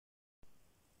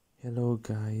Hello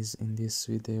guys, in this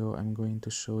video I'm going to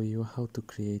show you how to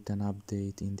create an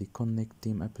update in the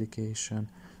Connecteam application.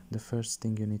 The first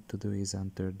thing you need to do is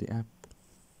enter the app.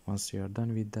 Once you are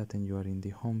done with that and you are in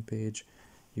the home page,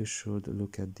 you should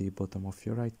look at the bottom of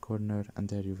your right corner and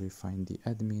there you will find the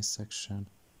admin section.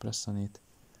 Press on it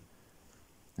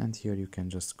and here you can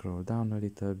just scroll down a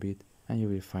little bit and you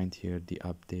will find here the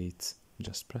updates.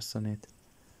 Just press on it.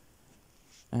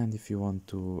 And if you want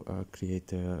to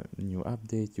create a new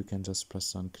update, you can just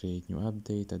press on create new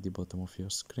update at the bottom of your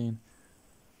screen.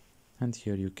 And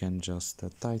here you can just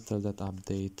title that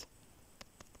update,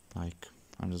 like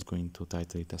I'm just going to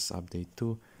title it as update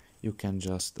 2. You can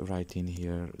just write in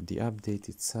here the update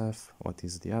itself, what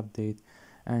is the update,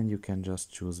 and you can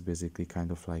just choose basically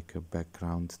kind of like a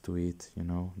background to it, you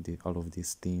know, all of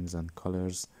these themes and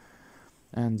colors.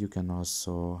 And you can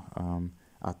also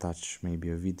attach maybe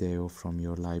a video from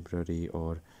your library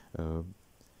or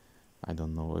I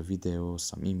don't know, a video,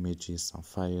 some images, some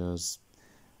files,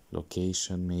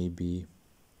 location maybe,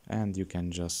 and you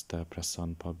can just press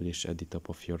on publish at the top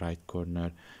of your right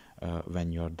corner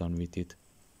when you're done with it.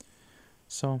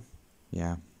 So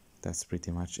yeah, that's pretty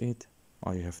much it.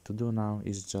 All you have to do now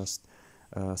is just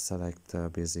select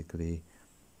basically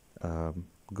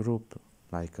group,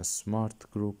 like a smart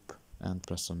group, and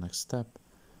press on next step.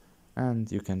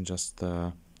 And you can just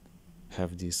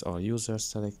have these all users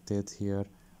selected here,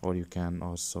 or you can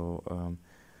also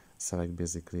select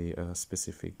basically a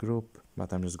specific group,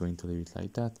 but I'm just going to leave it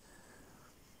like that.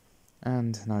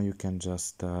 And now you can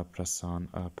just press on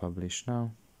publish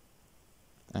now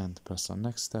and press on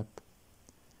next step,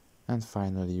 and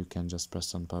finally you can just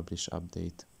press on publish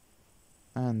update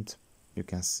and you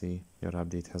can see your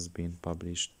update has been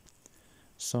published.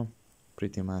 So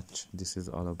pretty much this is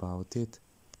all about it.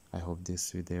 I hope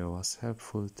this video was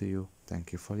helpful to you.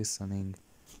 Thank you for listening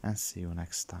and see you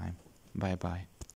next time. Bye bye.